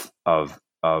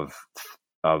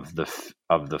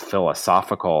the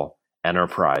philosophical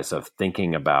enterprise of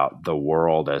thinking about the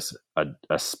world as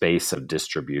a space of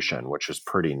distribution, which is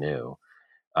pretty new,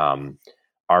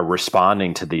 are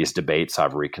responding to these debates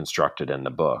I've reconstructed in the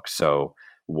book. So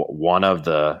one of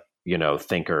the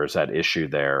thinkers at issue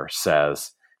there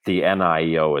says the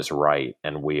NIEO is right,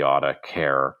 and we ought to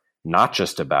care not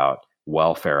just about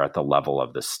welfare at the level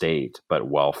of the state, but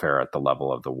welfare at the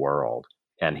level of the world.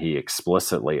 And he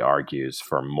explicitly argues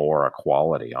for more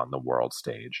equality on the world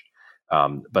stage.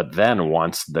 But then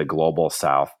once the Global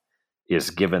South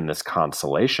is given this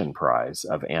consolation prize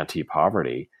of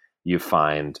anti-poverty, you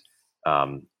find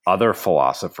other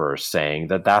philosophers saying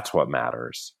that that's what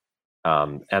matters.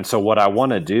 And so what I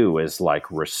want to do is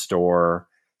restore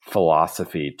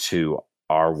philosophy to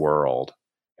our world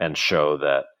and show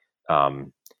that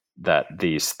that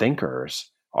these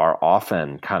thinkers are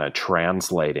often kind of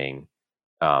translating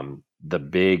the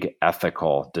big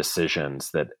ethical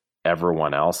decisions that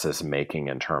everyone else is making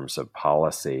in terms of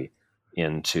policy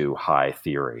into high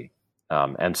theory.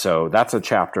 And so that's a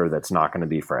chapter that's not going to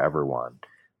be for everyone.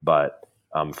 But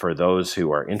for those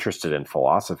who are interested in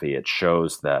philosophy, it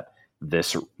shows that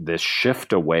this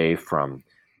shift away from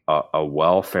a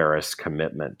welfarist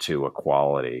commitment to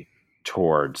equality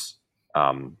towards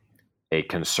a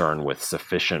concern with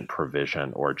sufficient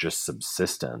provision or just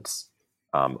subsistence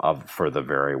for the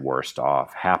very worst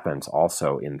off happens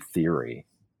also in theory.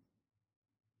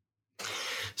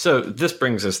 So this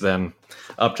brings us then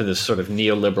up to this sort of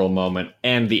neoliberal moment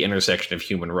and the intersection of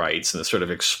human rights and the sort of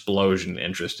explosion in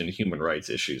interest in human rights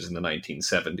issues in the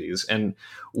 1970s. And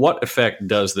what effect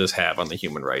does this have on the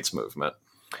human rights movement?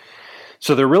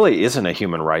 So there really isn't a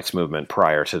human rights movement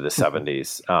prior to the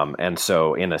 70s. And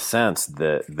so in a sense,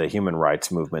 the human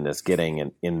rights movement is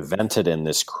getting invented in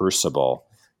this crucible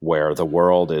where the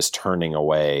world is turning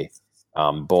away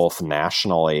both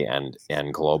nationally and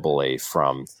globally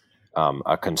from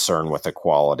a concern with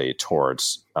equality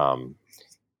towards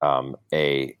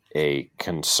a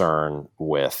concern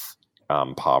with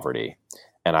poverty.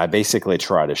 And I basically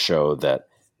try to show that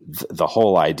the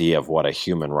whole idea of what a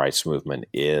human rights movement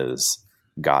is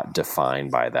got defined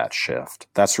by that shift.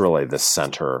 That's really the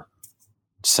central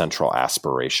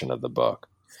aspiration of the book.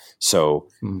 So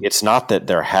it's not that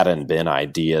there hadn't been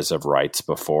ideas of rights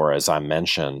before. As I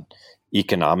mentioned,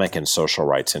 economic and social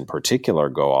rights in particular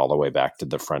go all the way back to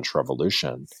the French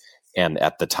Revolution. And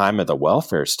at the time of the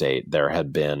welfare state, there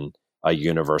had been a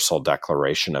universal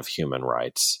declaration of human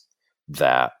rights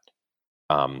that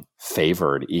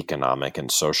favored economic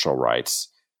and social rights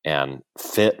and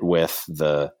fit with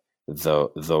the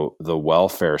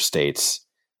welfare state's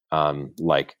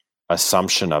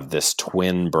assumption of this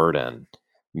twin burden,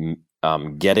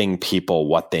 getting people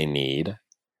what they need,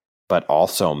 but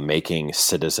also making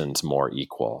citizens more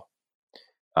equal.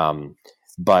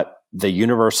 But the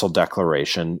Universal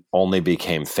Declaration only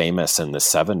became famous in the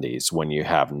 70s when you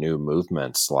have new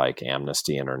movements like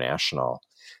Amnesty International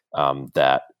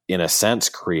that, in a sense,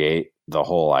 create the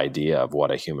whole idea of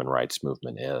what a human rights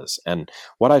movement is. And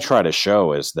what I try to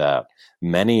show is that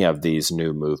many of these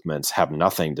new movements have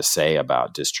nothing to say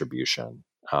about distribution.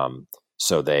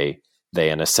 So they,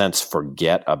 in a sense,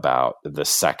 forget about the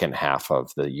second half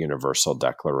of the Universal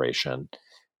Declaration,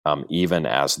 even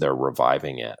as they're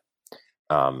reviving it.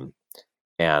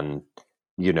 And,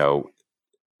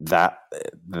 that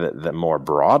the more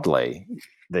broadly,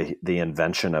 the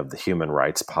invention of the human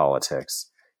rights politics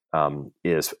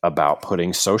is about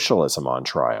putting socialism on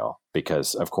trial,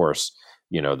 because, of course,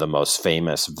 the most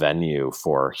famous venue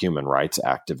for human rights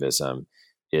activism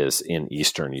is in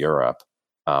Eastern Europe,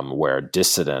 where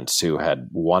dissidents who had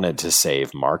wanted to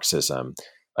save Marxism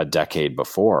a decade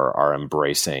before are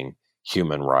embracing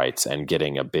human rights and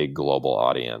getting a big global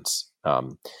audience,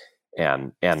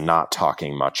 and not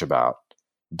talking much about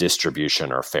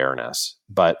distribution or fairness.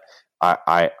 But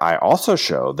I also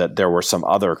show that there were some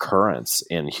other currents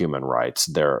in human rights.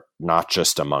 They're not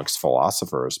just amongst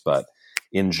philosophers, but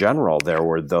in general, there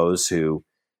were those who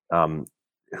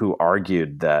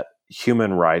argued that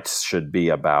human rights should be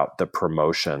about the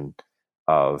promotion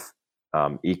of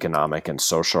economic and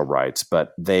social rights,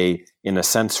 but they, in a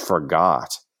sense,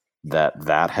 forgot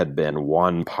that had been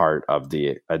one part of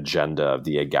the agenda of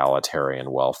the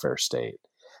egalitarian welfare state.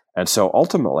 And so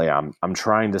ultimately, I'm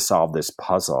trying to solve this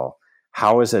puzzle.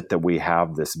 How is it that we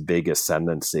have this big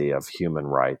ascendancy of human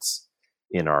rights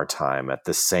in our time at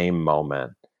the same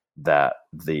moment that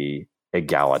the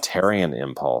egalitarian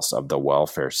impulse of the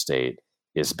welfare state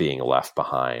is being left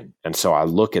behind? And so I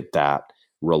look at that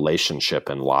relationship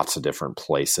in lots of different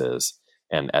places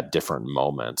and at different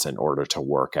moments in order to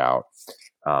work out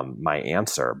my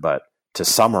answer. But to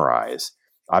summarize,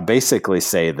 I basically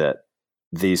say that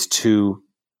these two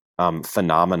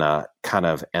phenomena kind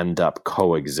of end up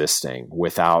coexisting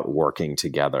without working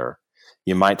together.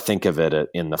 You might think of it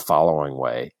in the following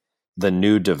way: the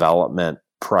new development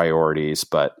priorities,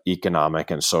 but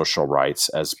economic and social rights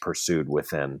as pursued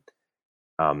within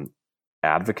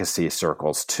advocacy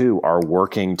circles too, are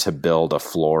working to build a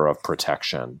floor of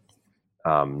protection.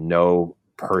 No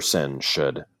person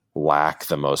should lack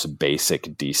the most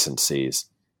basic decencies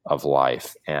of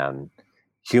life, and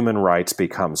human rights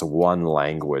becomes one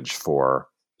language for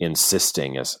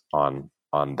insisting on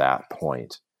that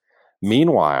point.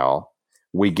 Meanwhile,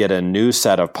 we get a new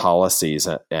set of policies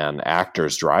and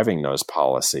actors driving those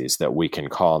policies that we can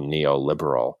call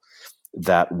neoliberal,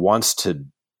 that wants to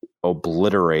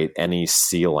obliterate any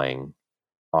ceiling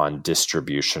on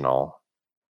distributional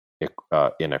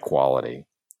inequality.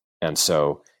 And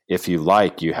so, if you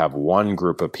like, you have one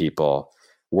group of people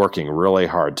working really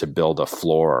hard to build a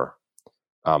floor,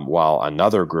 while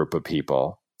another group of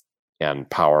people and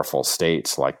powerful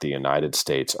states like the United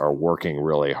States are working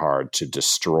really hard to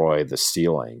destroy the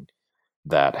ceiling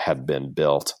that had been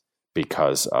built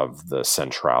because of the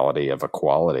centrality of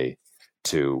equality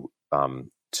to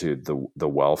the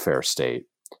welfare state.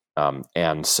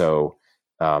 And so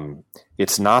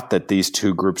it's not that these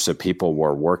two groups of people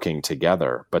were working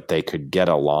together, but they could get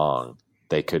along.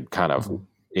 They could kind of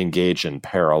engage in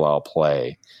parallel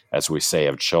play, as we say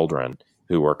of children,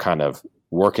 who were kind of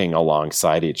working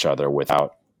alongside each other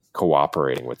without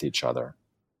cooperating with each other.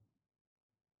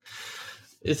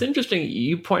 It's interesting.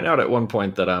 You point out at one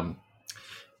point that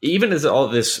even as all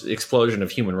this explosion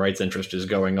of human rights interest is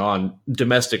going on,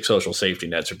 domestic social safety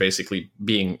nets are basically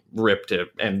being ripped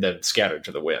and then scattered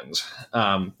to the winds.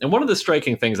 And one of the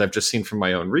striking things I've just seen from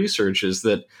my own research is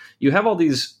that you have all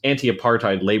these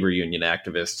anti-apartheid labor union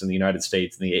activists in the United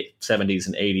States in the 70s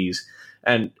and 80s.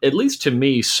 And at least to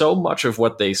me, so much of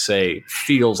what they say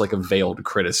feels like a veiled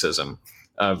criticism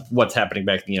of what's happening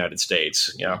back in the United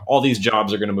States. All these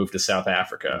jobs are going to move to South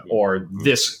Africa, or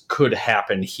this could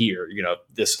happen here.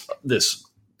 This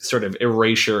sort of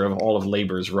erasure of all of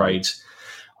labor's rights.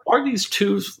 Are these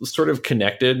two sort of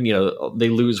connected? They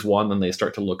lose one, then they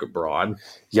start to look abroad.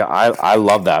 Yeah, I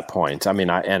love that point. I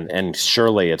mean, and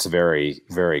surely it's very,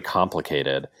 very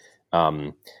complicated.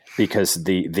 Because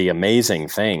the amazing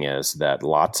thing is that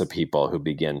lots of people who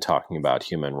begin talking about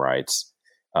human rights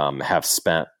have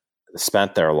spent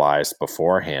their lives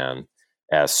beforehand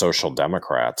as social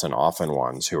democrats, and often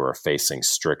ones who are facing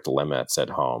strict limits at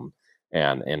home.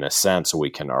 And in a sense, we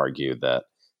can argue that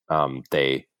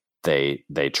they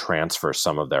transfer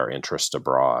some of their interest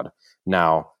abroad.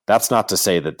 Now, that's not to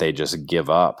say that they just give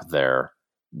up their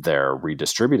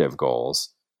redistributive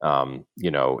goals.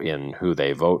 In who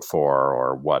they vote for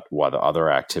or what other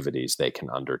activities they can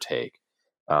undertake.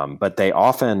 But they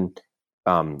often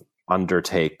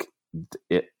undertake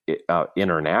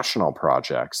international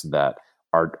projects that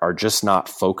are just not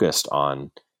focused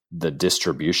on the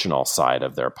distributional side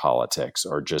of their politics,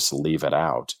 or just leave it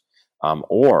out.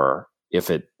 Or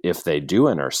if they do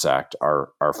intersect,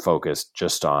 are focused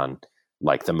just on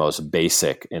like the most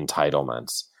basic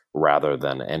entitlements, rather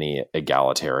than any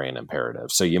egalitarian imperative.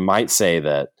 So you might say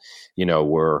that,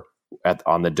 we're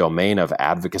on the domain of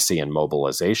advocacy and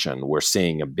mobilization, we're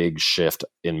seeing a big shift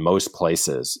in most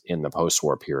places in the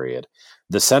post-war period.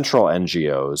 The central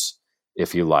NGOs,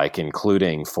 if you like,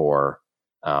 including for,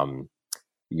 at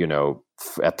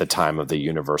the time of the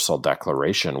Universal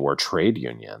Declaration, were trade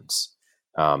unions.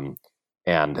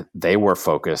 And they were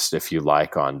focused, if you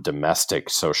like, on domestic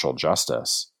social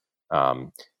justice.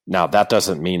 Now, that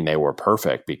doesn't mean they were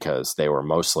perfect, because they were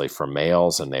mostly for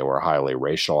males and they were highly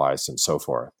racialized and so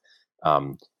forth.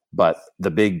 But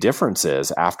the big difference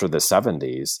is, after the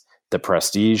 70s, the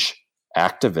prestige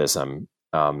activism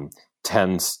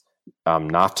tends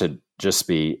not to just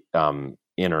be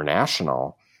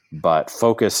international, but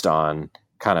focused on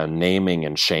kind of naming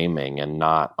and shaming, and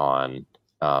not on,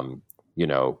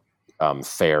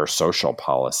 fair social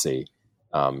policy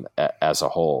as a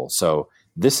whole. So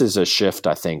this is a shift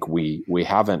I think we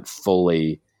haven't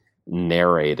fully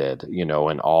narrated, in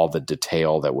all the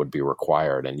detail that would be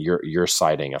required. And you're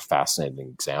citing a fascinating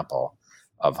example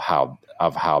of how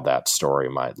that story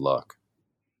might look.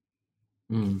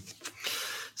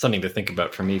 Something to think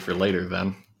about for me for later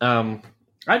then.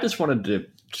 I just wanted to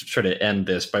try to end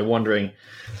this by wondering,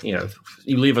 you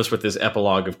leave us with this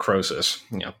epilogue of Croesus,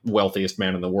 wealthiest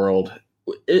man in the world.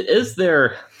 Is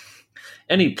there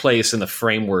any place in the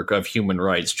framework of human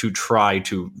rights to try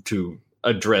to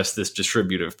address this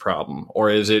distributive problem? Or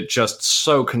is it just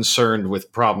so concerned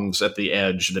with problems at the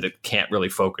edge that it can't really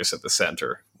focus at the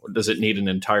center? Or does it need an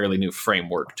entirely new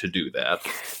framework to do that?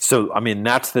 So, I mean,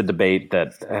 that's the debate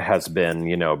that has been,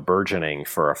 burgeoning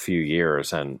for a few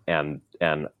years. And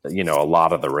a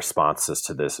lot of the responses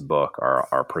to this book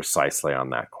are precisely on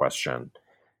that question.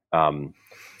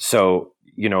 So,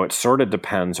 it sort of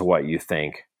depends what you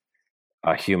think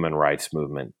a human rights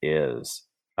movement is.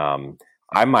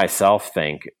 I myself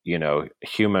think,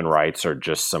 human rights are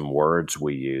just some words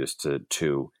we use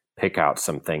to pick out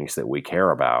some things that we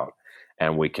care about,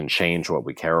 and we can change what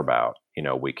we care about.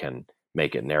 We can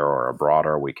make it narrower or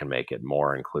broader. We can make it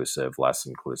more inclusive, less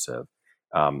inclusive.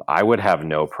 I would have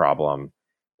no problem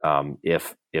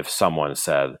if someone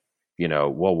said,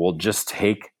 well, we'll just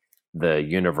take the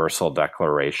Universal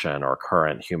Declaration or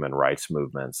current human rights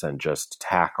movements and just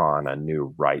tack on a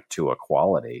new right to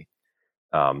equality,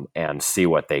 and see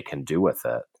what they can do with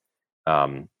it.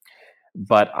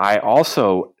 But I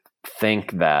also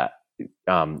think that,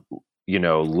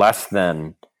 less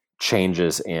than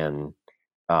changes in,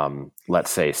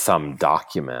 let's say, some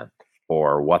document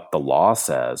or what the law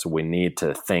says, we need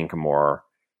to think more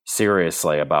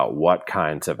seriously about what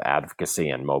kinds of advocacy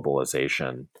and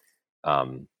mobilization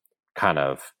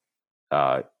has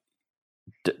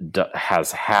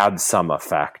had some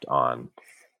effect on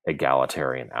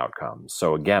egalitarian outcomes.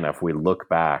 So again, if we look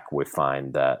back, we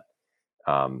find that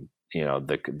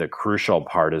the crucial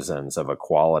partisans of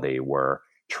equality were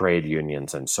trade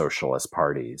unions and socialist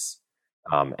parties,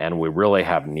 and we really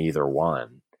have neither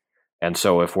one. And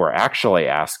so if we're actually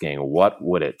asking what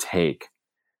would it take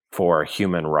for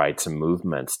human rights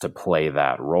movements to play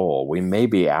that role, we may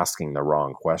be asking the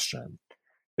wrong question,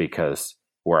 because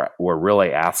we're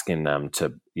really asking them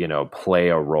to play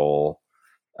a role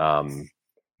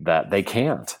that they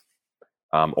can't,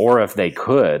 or if they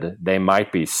could, they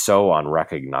might be so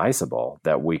unrecognizable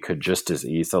that we could just as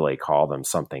easily call them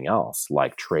something else,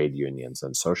 like trade unions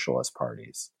and socialist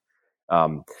parties.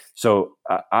 So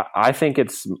I think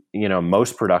it's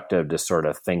most productive to sort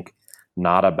of think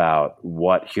not about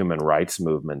what human rights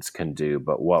movements can do,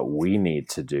 but what we need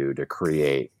to do to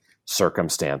create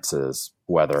circumstances,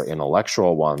 whether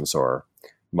intellectual ones or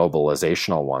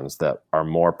mobilizational ones, that are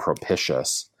more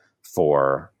propitious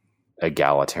for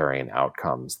egalitarian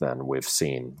outcomes than we've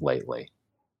seen lately.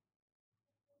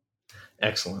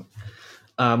 Excellent.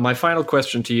 My final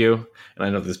question to you, and I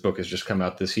know this book has just come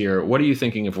out this year, what are you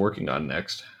thinking of working on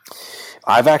next?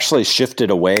 I've actually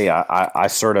shifted away. I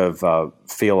sort of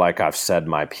feel like I've said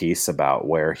my piece about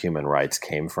where human rights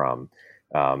came from.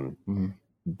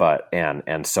 But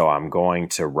so I'm going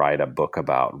to write a book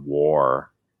about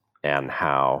war, and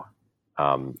how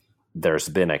there's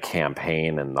been a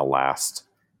campaign in the last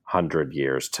 100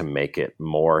 years to make it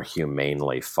more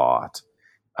humanely fought,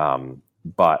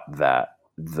 but that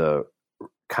the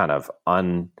kind of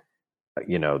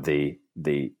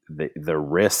the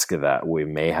risk that we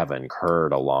may have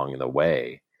incurred along the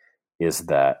way is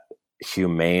that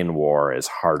humane war is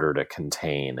harder to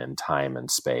contain in time and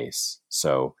space.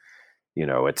 So,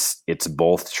 it's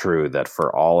both true that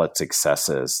for all its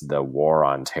excesses, the war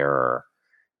on terror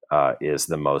is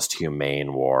the most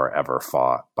humane war ever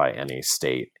fought by any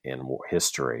state in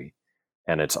history.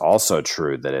 And it's also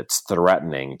true that it's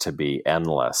threatening to be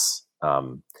endless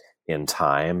in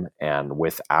time and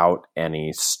without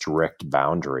any strict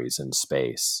boundaries in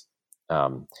space.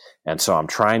 And so I'm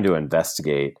trying to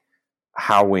investigate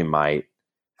how we might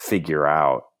figure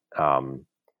out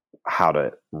how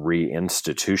to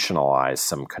reinstitutionalize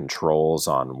some controls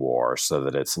on war, so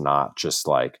that it's not just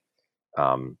like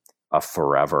a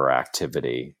forever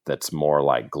activity that's more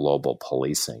like global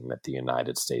policing that the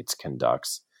United States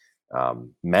conducts.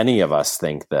 Many of us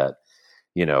think that,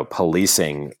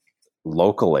 policing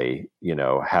locally,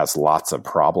 has lots of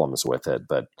problems with it,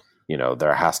 but,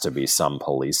 there has to be some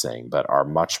policing, but are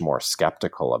much more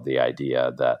skeptical of the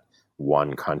idea that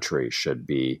one country should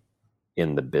be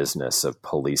in the business of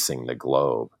policing the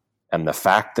globe. And the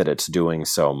fact that it's doing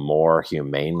so more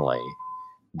humanely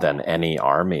than any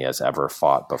army has ever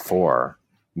fought before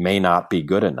may not be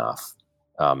good enough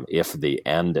if the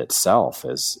end itself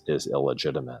is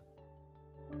illegitimate.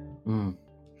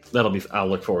 I'll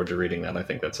look forward to reading that. I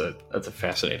think that's a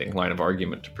fascinating line of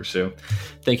argument to pursue.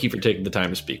 Thank you for taking the time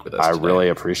to speak with us today. Really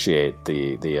appreciate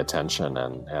the attention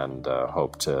and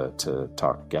hope to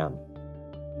talk again.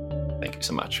 Thank you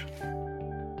so much.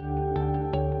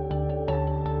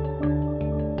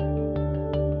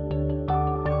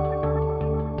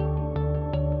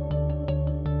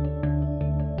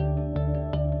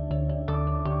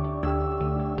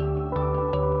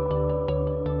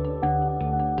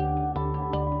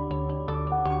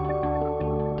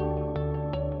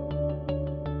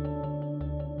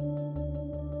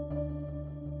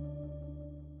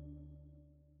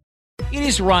 It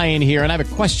is Ryan here, and I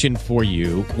have a question for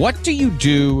you. What do you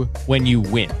do when you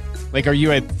win? Like, are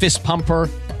you a fist pumper,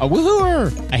 a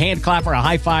woohooer, a hand clapper, a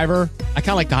high fiver? I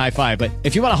kind of like the high five, but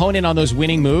if you want to hone in on those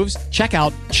winning moves, check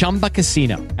out Chumba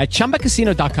Casino. At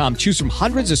ChumbaCasino.com, choose from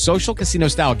hundreds of social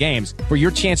casino-style games for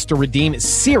your chance to redeem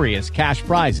serious cash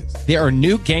prizes. There are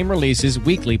new game releases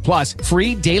weekly, plus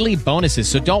free daily bonuses.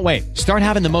 So don't wait. Start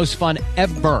having the most fun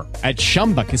ever at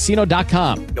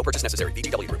ChumbaCasino.com. No purchase necessary.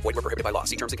 VGW Group. Void where prohibited by law.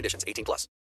 See terms and conditions. 18+.